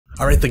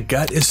All right, the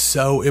gut is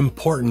so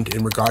important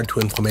in regard to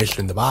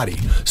inflammation in the body.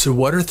 So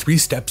what are 3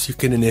 steps you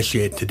can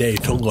initiate today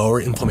to lower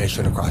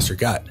inflammation across your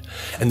gut?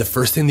 And the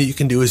first thing that you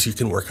can do is you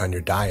can work on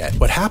your diet.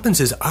 What happens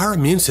is our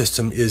immune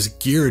system is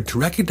geared to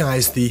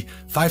recognize the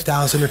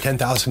 5,000 or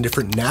 10,000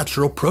 different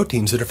natural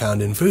proteins that are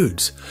found in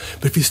foods.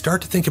 But if you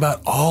start to think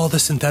about all the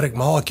synthetic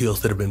molecules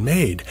that have been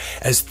made,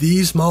 as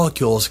these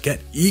molecules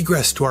get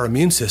egress to our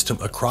immune system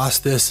across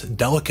this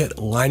delicate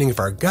lining of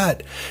our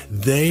gut,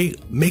 they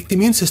make the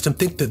immune system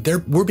think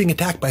that we're being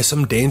attacked by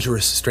some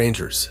dangerous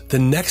strangers. The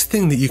next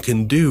thing that you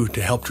can do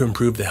to help to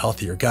improve the health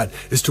of your gut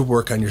is to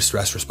work on your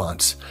stress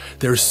response.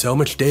 There's so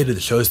much data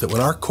that shows that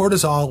when our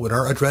cortisol, when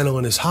our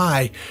adrenaline is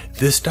high,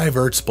 this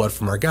diverts blood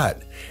from our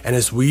gut. And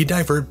as we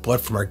divert blood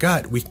from our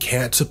gut, we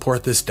can't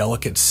support this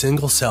delicate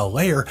single cell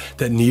layer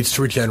that needs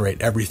to regenerate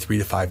every 3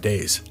 to 5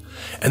 days.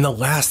 And the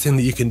last thing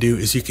that you can do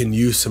is you can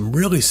use some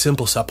really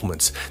simple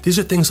supplements. These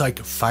are things like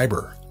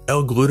fiber,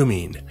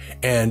 L-glutamine,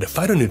 and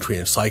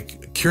phytonutrients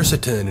like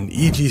quercetin and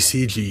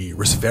EGCG,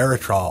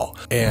 resveratrol,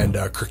 and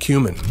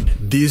curcumin.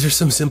 These are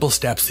some simple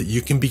steps that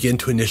you can begin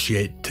to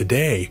initiate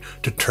today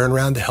to turn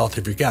around the health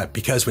of your gut,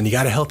 because when you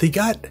got a healthy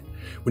gut,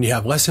 when you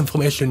have less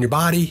inflammation in your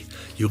body,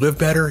 you live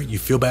better, you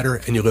feel better,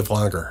 and you live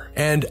longer.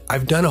 And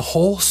I've done a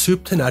whole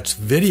soup to nuts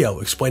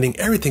video explaining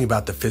everything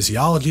about the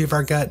physiology of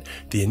our gut,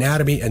 the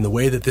anatomy, and the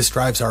way that this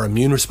drives our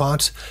immune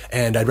response.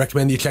 And I'd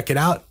recommend you check it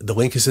out. The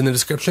link is in the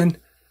description,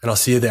 and I'll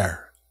see you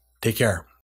there. Take care.